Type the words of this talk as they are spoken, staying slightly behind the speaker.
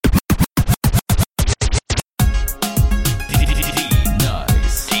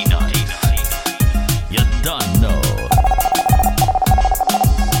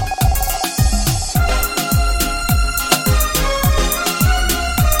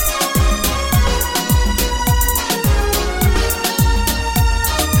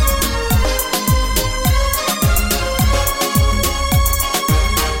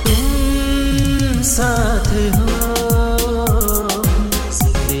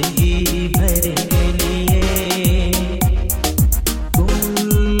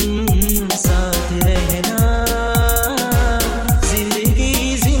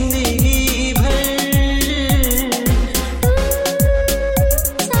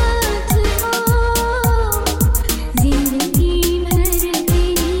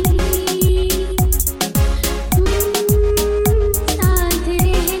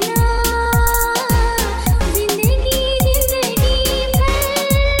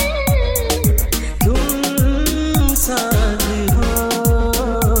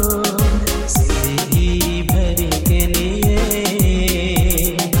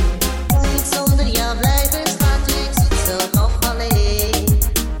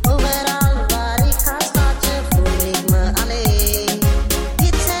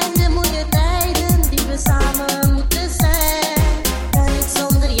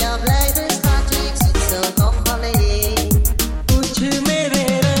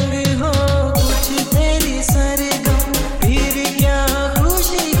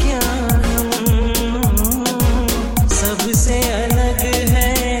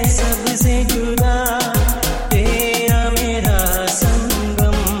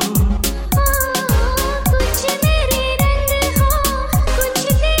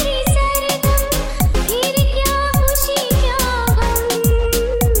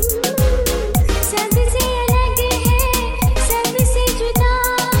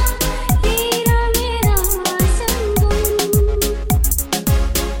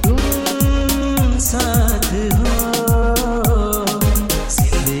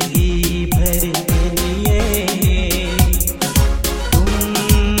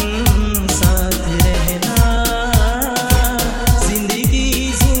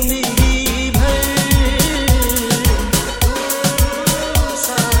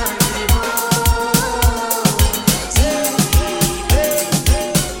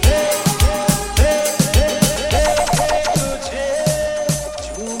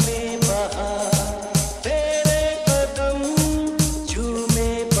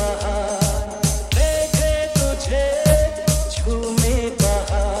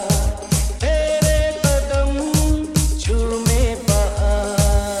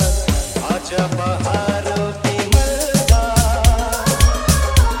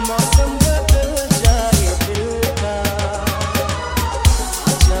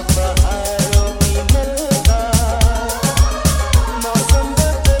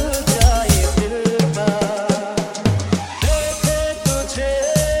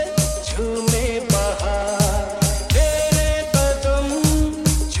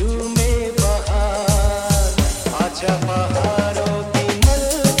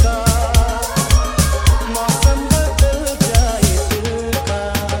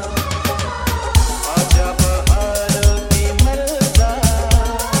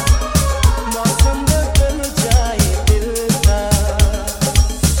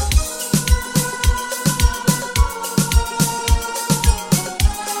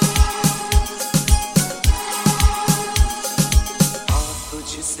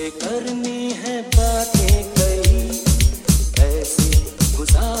मुझसे करनी है बातें कई, ऐसे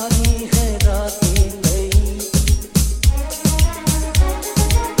गुजारी है रातें कई।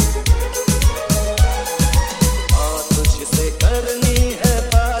 हाँ तुझसे करनी है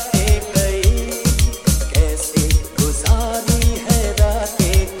बातें कई, कैसे गुजारी है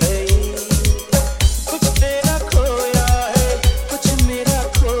रातें कई। कुछ तेरा खोया है, कुछ मेरा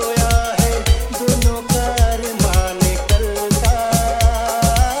खोया है, दोनों का अरमान कल का।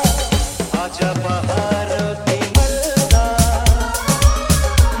 आजा बहारों की मलका,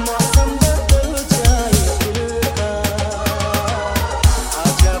 मौसम बदल जाए दिल का।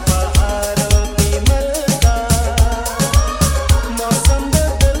 आजा बहारों की मलका, मौसम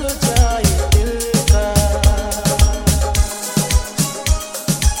बदल जाए दिल का।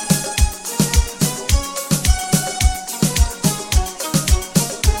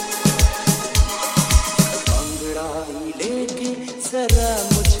 अंगड़ाई लेके जरा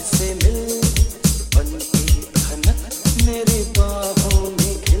मुझसे मिल, बन के खनक मेरे बाहों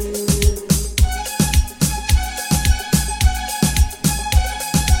में खिल।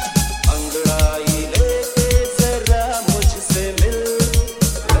 अंगड़ाई लेके जरा मुझसे मिल,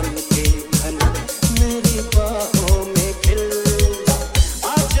 बन के खनक मेरी बाहों में खिल।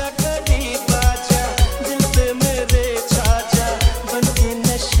 आजा करीब आजा, दिल पे मेरे छा जा, बन के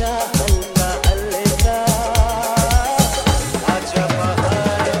नशा हल्का हल्का। आजा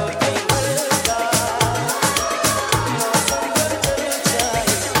बहारों की मलका, मौसम बदल जाए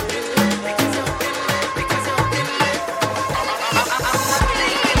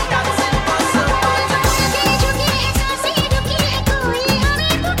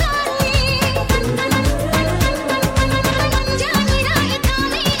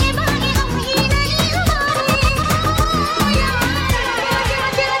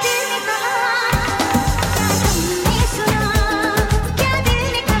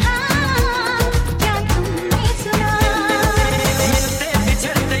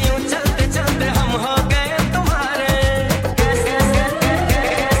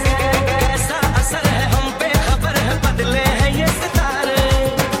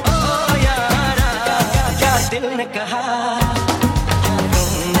दिल ने कहा,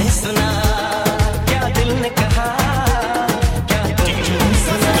 तुमने सुना क्या दिल ने कहा, क्या तुमने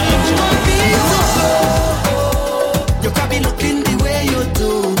सुना। You got me looking the way you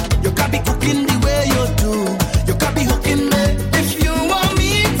do. You got me cooking the way you do. You got me hooking me. If you want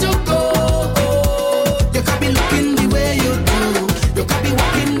me to go, you got me looking the way you do. You got me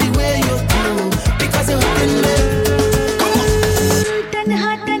walking the way you do. Because you're hooking me. Come on.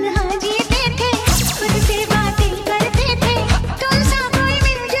 तन्हा तन्हा जीते थे, खुद से बातें करते थे, तुम सा कोई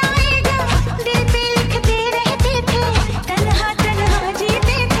मिल जाएगा, दिल पे लिखते रहते थे। तन्हा तन्हा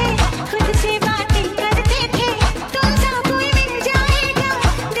जीते थे, खुद से बातें करते थे, तुम सा कोई मिल जाएगा,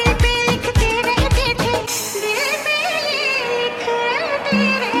 दिल पे लिखते रहते थे, दिल पे लिखते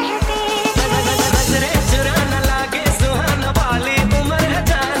रहते। नजरें चुरा न लागे सुहाना वाली उम्र है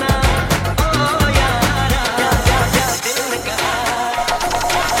जाना। ओ यारा क्या दिल ने कहा,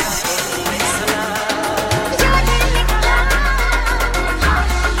 तुमने सुना।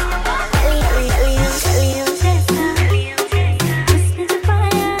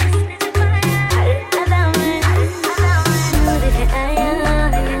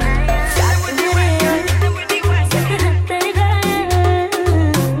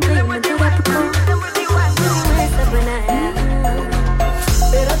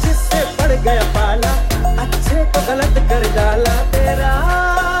 तेरा जिससे पड़ गया पाला, अच्छे को गलत कर डाला तेरा।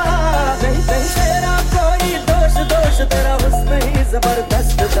 नहीं नहीं तेरा कोई दोष दोष, तेरा हुस्न ही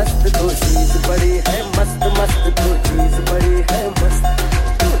जबरदस्त दस्त। तो चीज बड़ी है मस्त मस्त, तो चीज बड़ी है मस्त,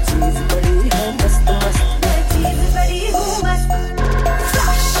 तो चीज बड़ी है मस्त मस्त। मैं चीज बड़ी हूँ मस्त।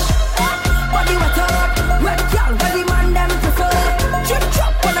 Body wet up, wet girl, body man them prefer. Chip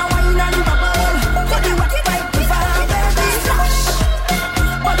chop on a wine and bubble. Body wet like the fire, baby. Flash.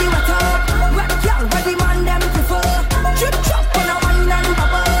 Body wet up, wet girl, body man them prefer. Chip chop on a wine and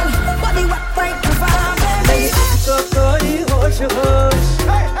bubble. Body wet like the fire, baby. तुझको कोई होश होश,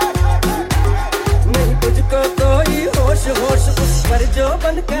 नहीं तुझको कोई होश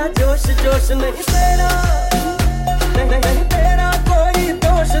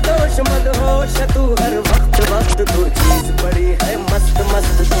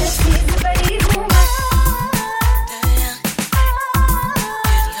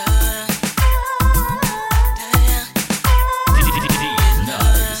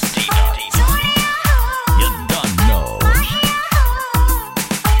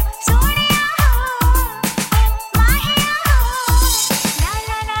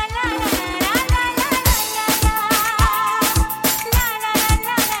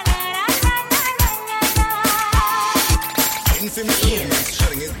see my instruments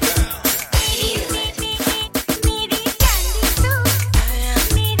shutting it down.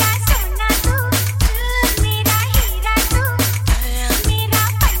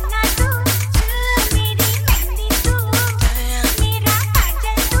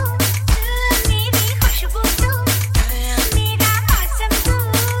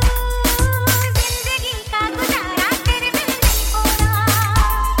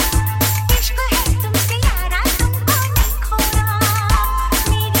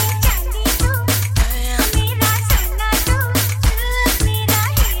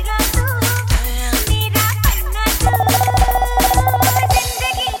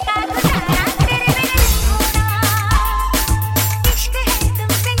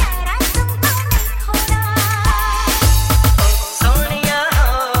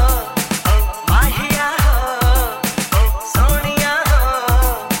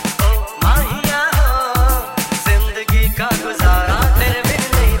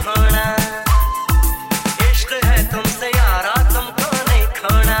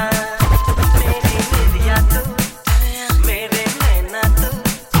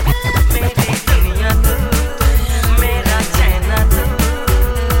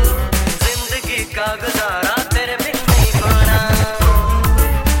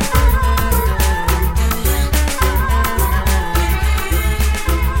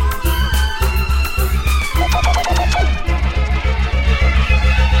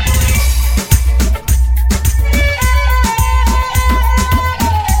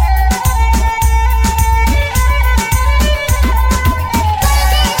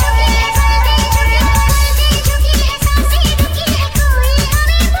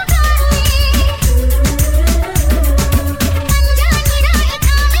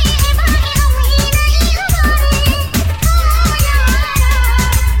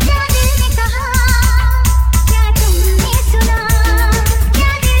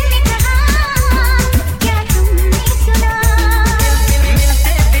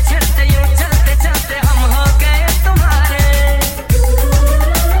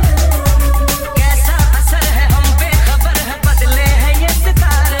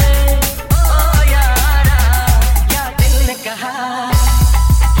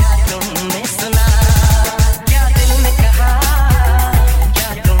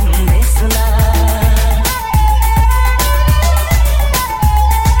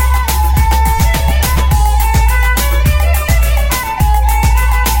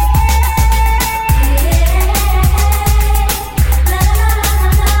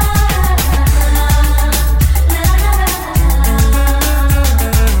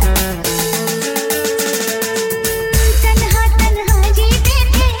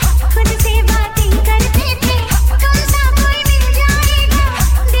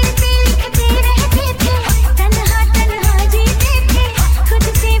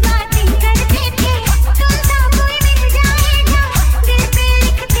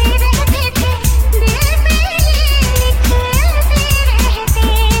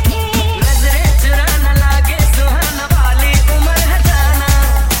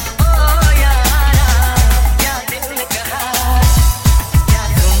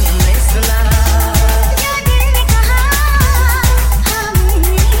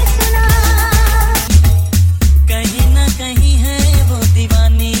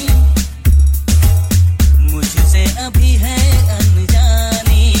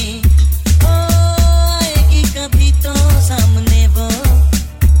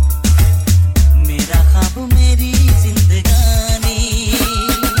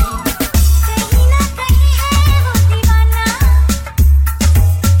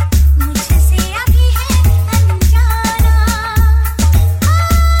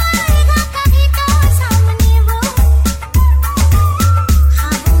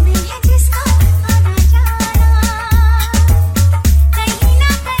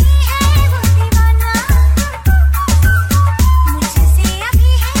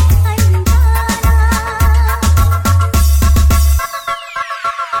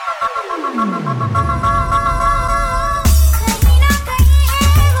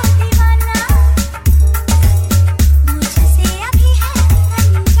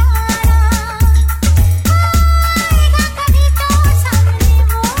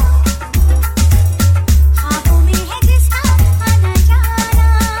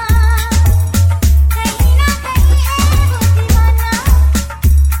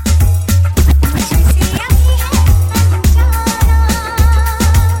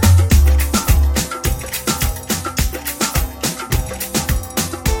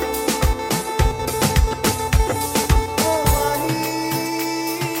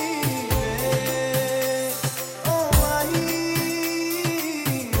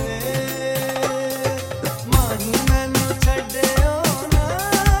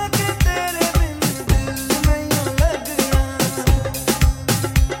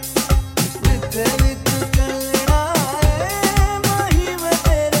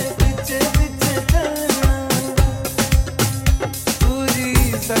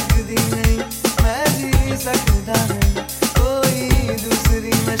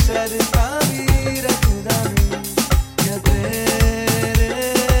 करता भी रखदा नहीं क्या तेरे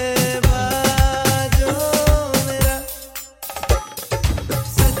बाजो मेरा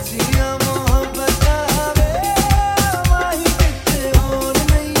सच्चियां मोहब्बत आवे माही किते और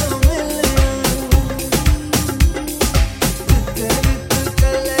नहीं मिलया जिते वित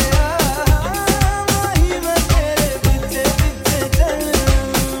कलिया माही मैं तेरे पीछे पीछे चलया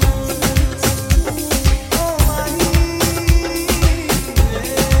ओ माही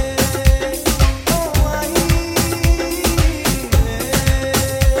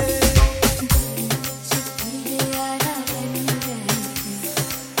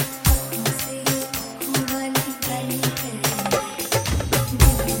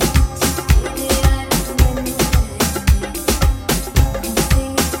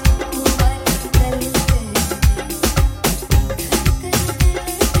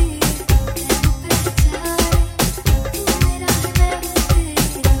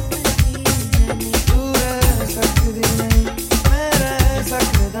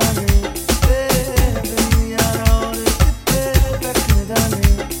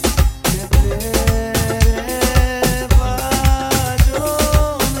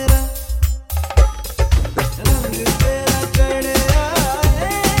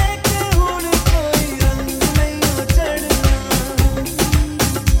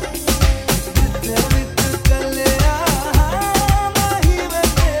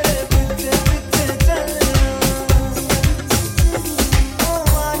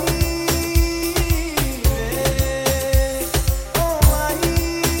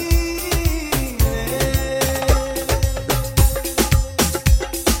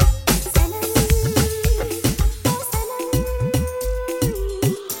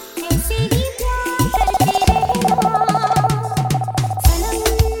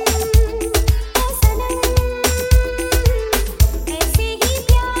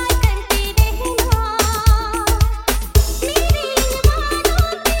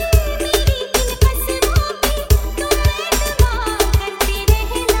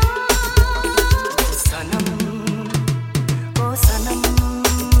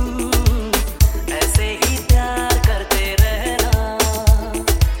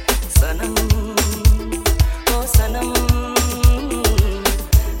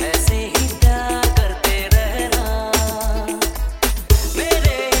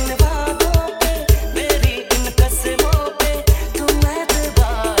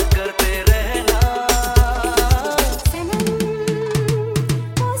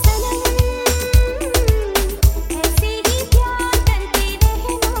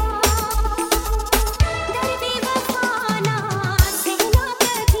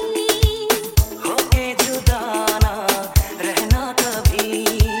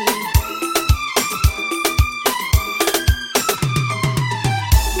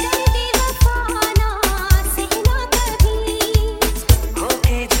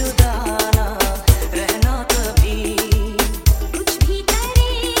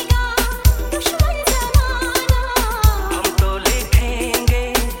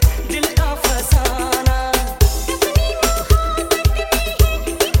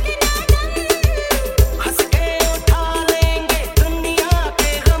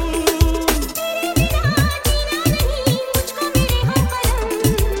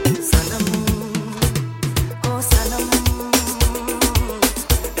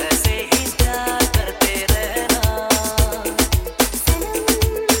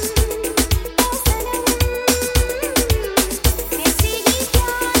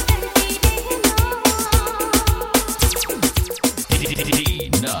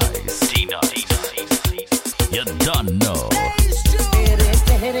You don't know. तेरे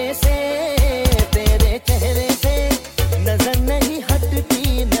चेहरे से नजर नहीं हटती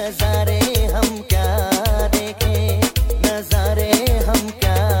नजारे हम क्या देखें नजारे हम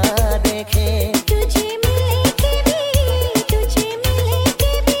क्या देखें तुझे मिले के भी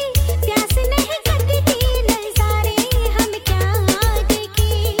प्यास नहीं कटती नजारे हम क्या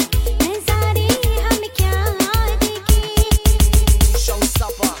देखें नजारे हम क्या देखें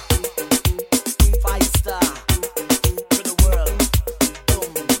Showstopper, 5 star to the world.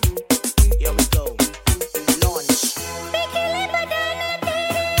 Boom, here we go. Launch. पिघले बदन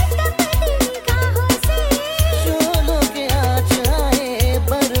तेरे तपती निगाहों से शोलों के आज आए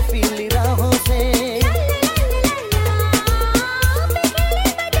बर्फीली राहों से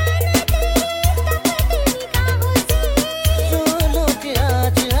शोलों के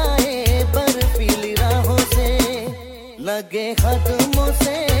आज आए बर्फीली राहों से लगे कदमों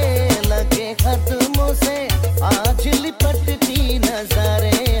से आज लिपटती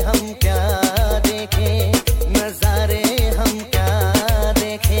नजारे हम क्या देखें नजारे हम क्या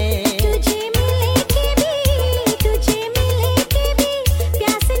देखें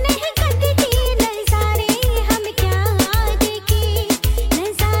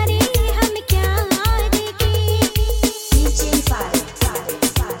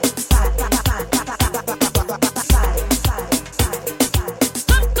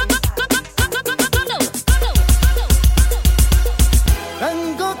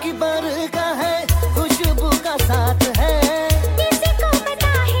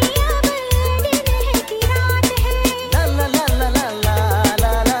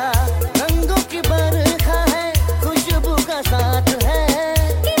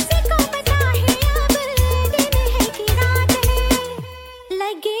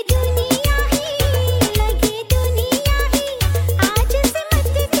दुनिया ही लगे दुनिया ही आज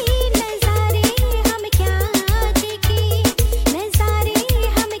सिमट के नजारे हम क्या देखे नजारे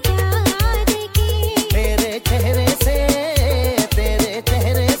हम क्या देखे तेरे चेहरे से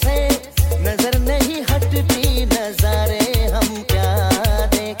नजर नहीं हटती नजारे हम क्या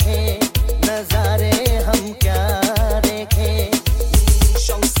देखें नजारे हम क्या देखें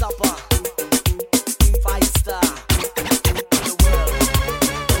Showstopper, 5 star, the world.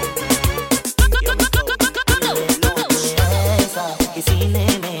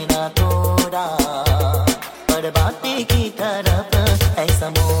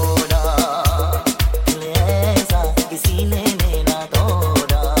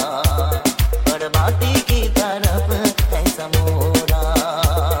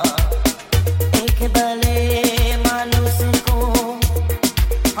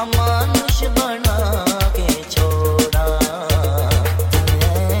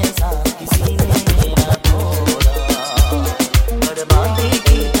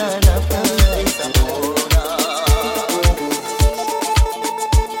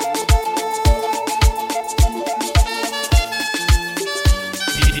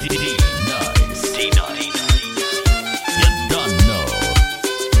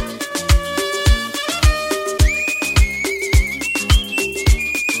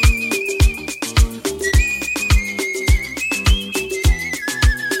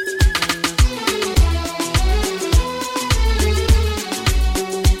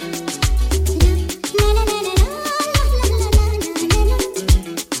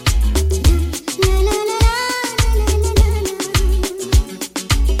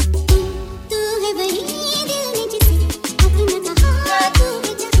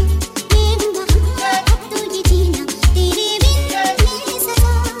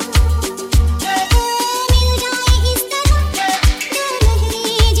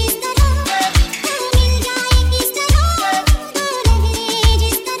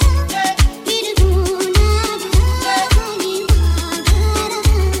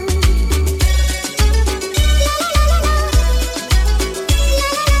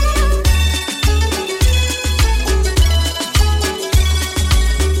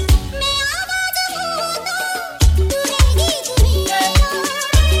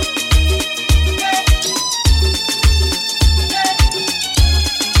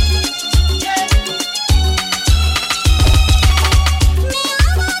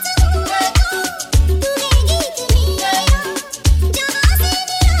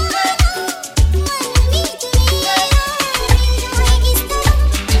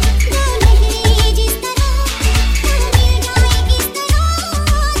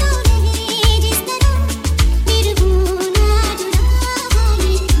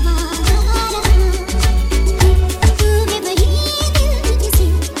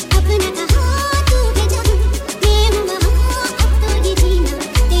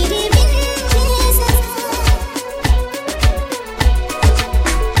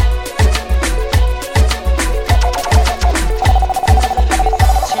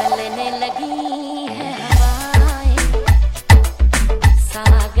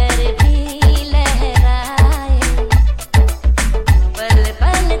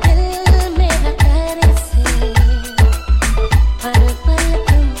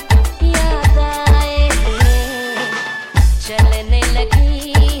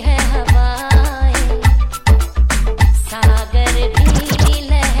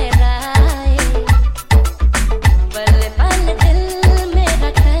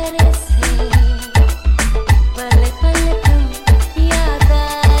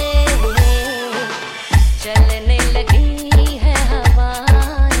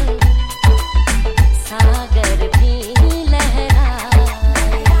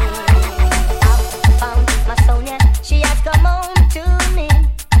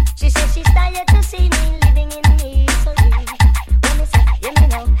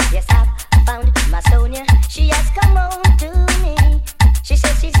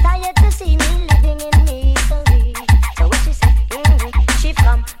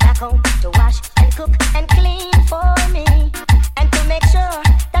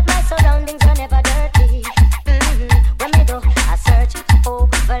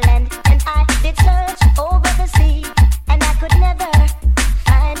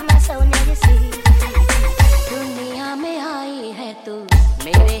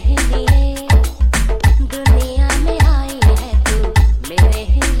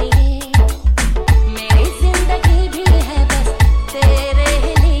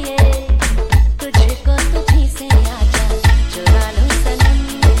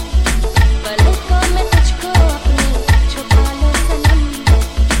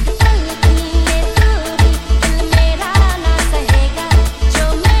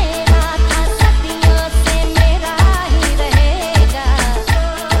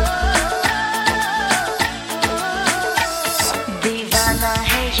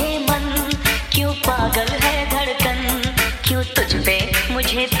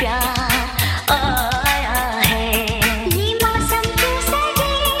 मुझे प्यार आया है। ये मौसम क्यों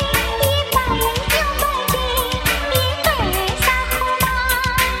सजे, ये पायल क्यों बजे, ये कैसा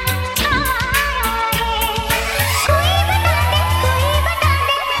खुमार छाया है। कोई बता दे, कोई बता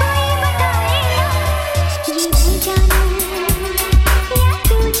दे, कोई बताए ना, ये मैं जानूं या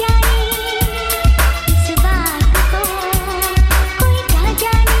तू जाने, इस बात को कोई क्या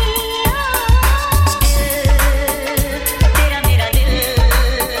जाने। तेरा मेरा दिल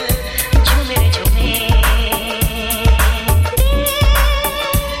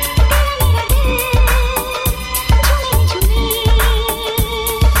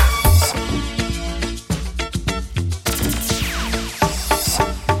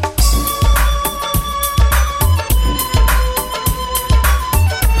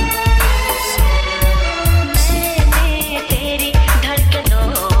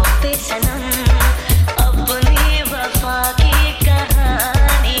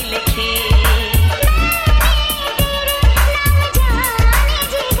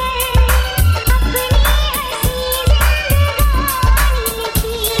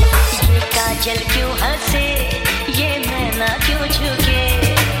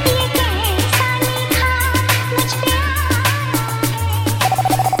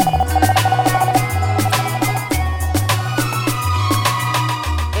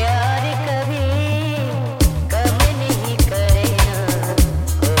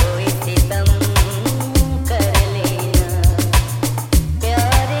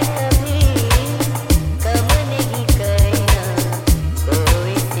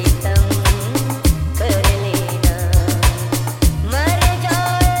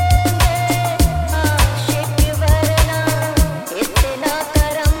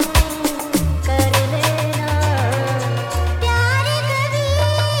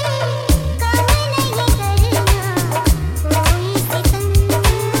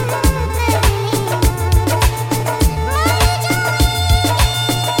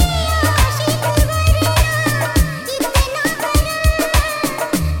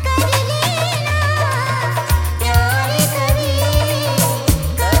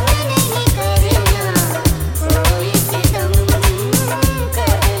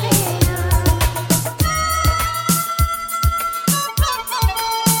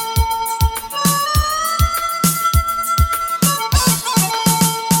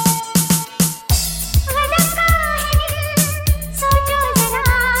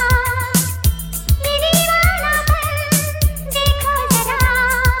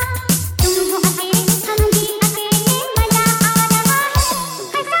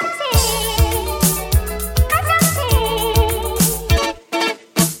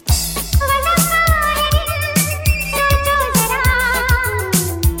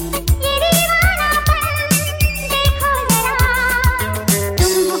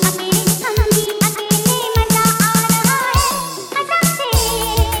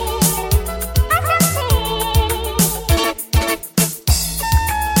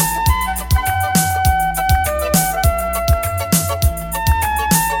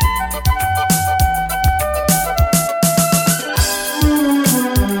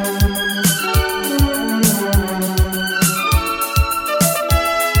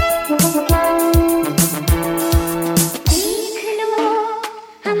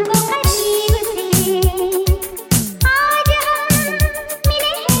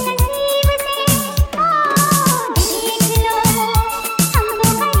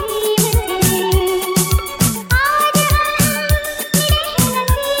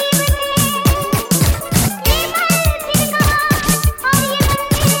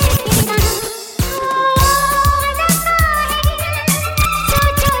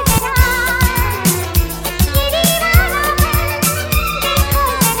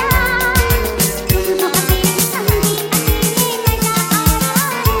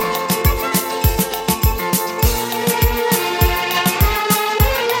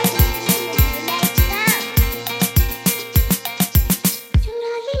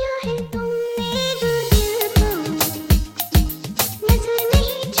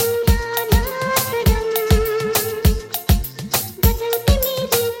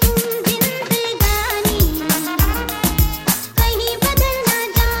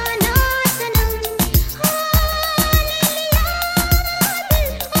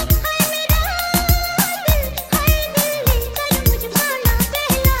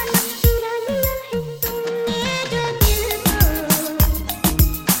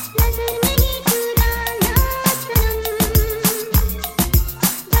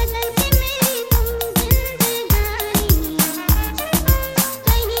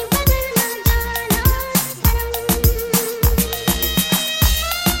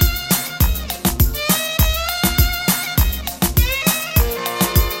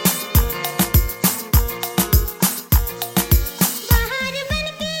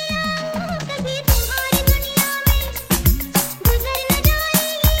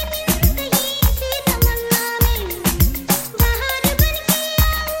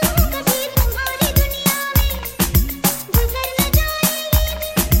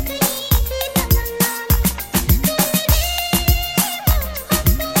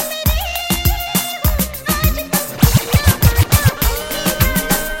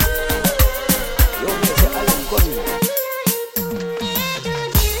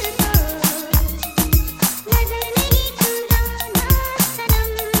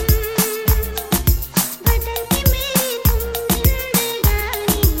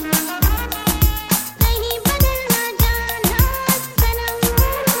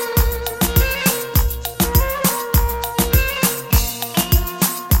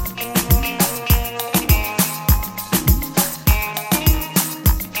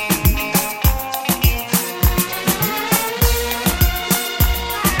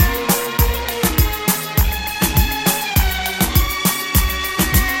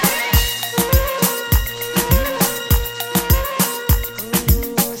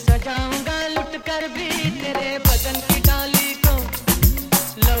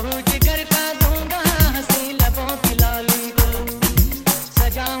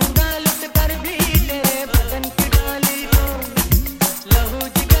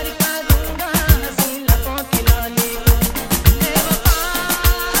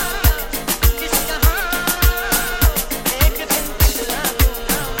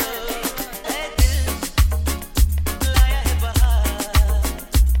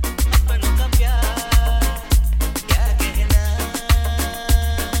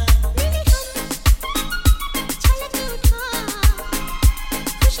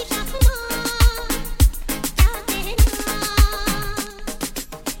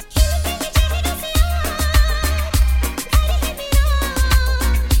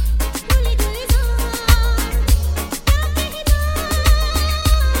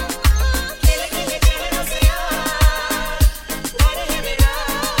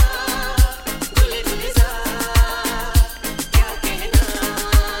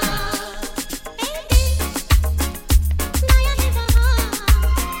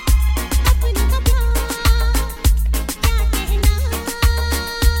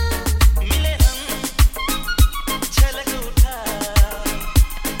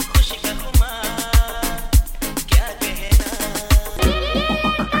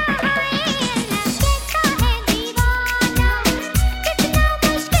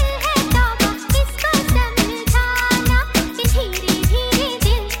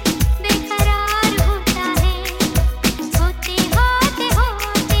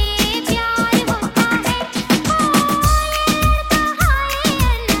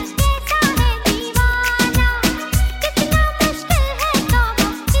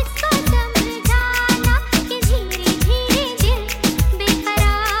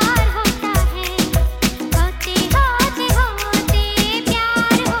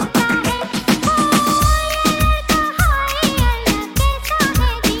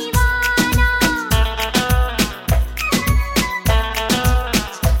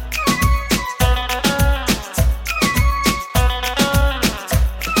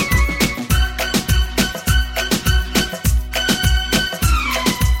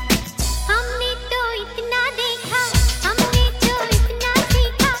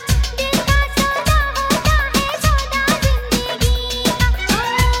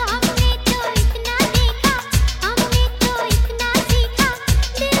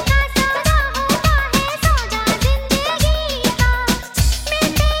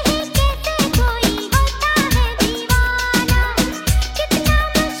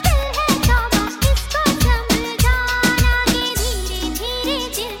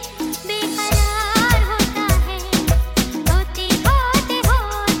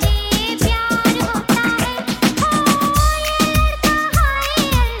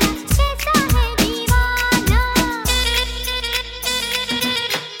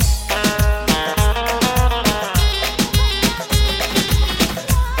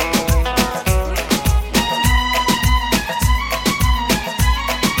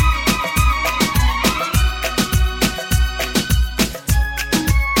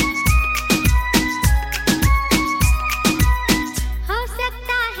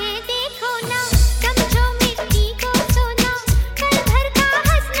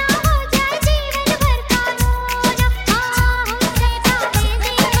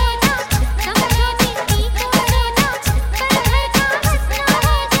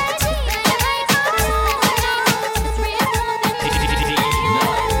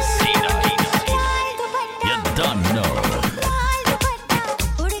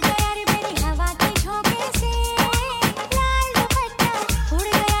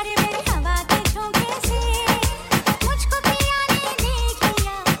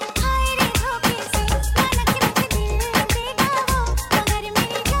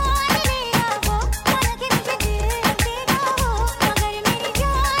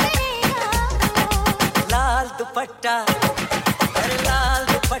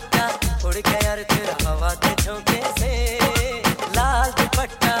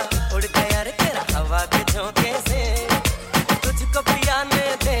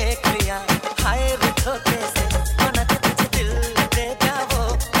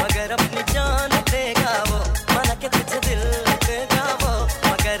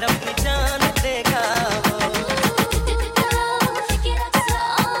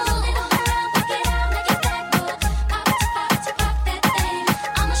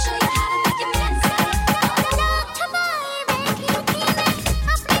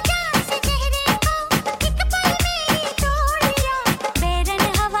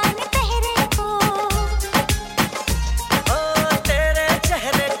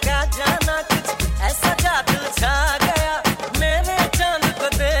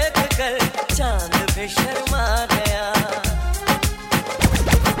से शर्मा गया।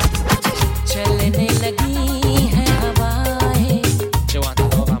 चलने लगी है हवाएं,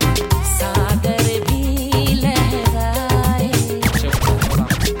 सागर भी लहराए।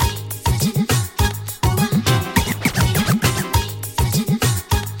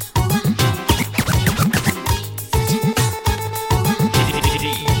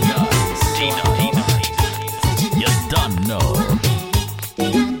 You don't know.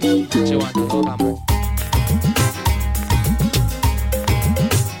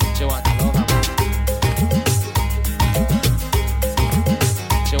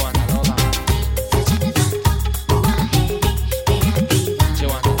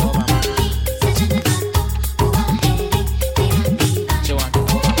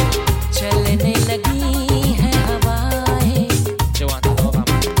 चलने लगी है हवाएं,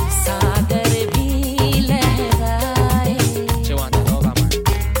 सागर भी लहराए।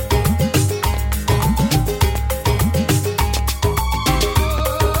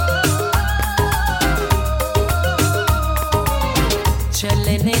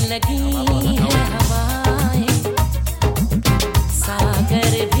 चलने लगी है हवाएं,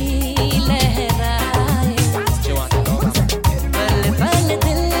 सागर भी लहराए। पल पल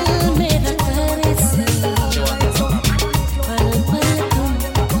दिल मेरा करे से, पल पल तुम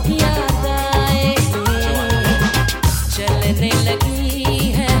याद आए। चलने लगी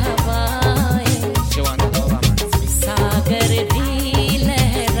है हवाएं, सागर भी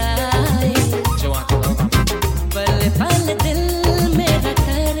लहराए। पल पल दिल मेरा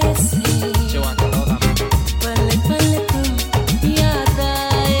करे से, पल पल तुम याद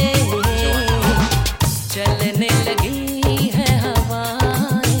आए। चलने लगी है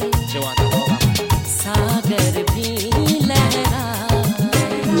हवाएं, सागर भी लहराए।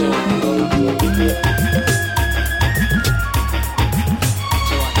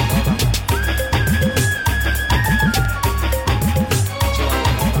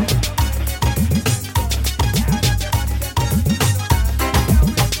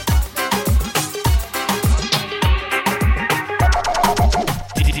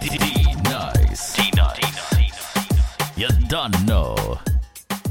 DNYCE. You don't know.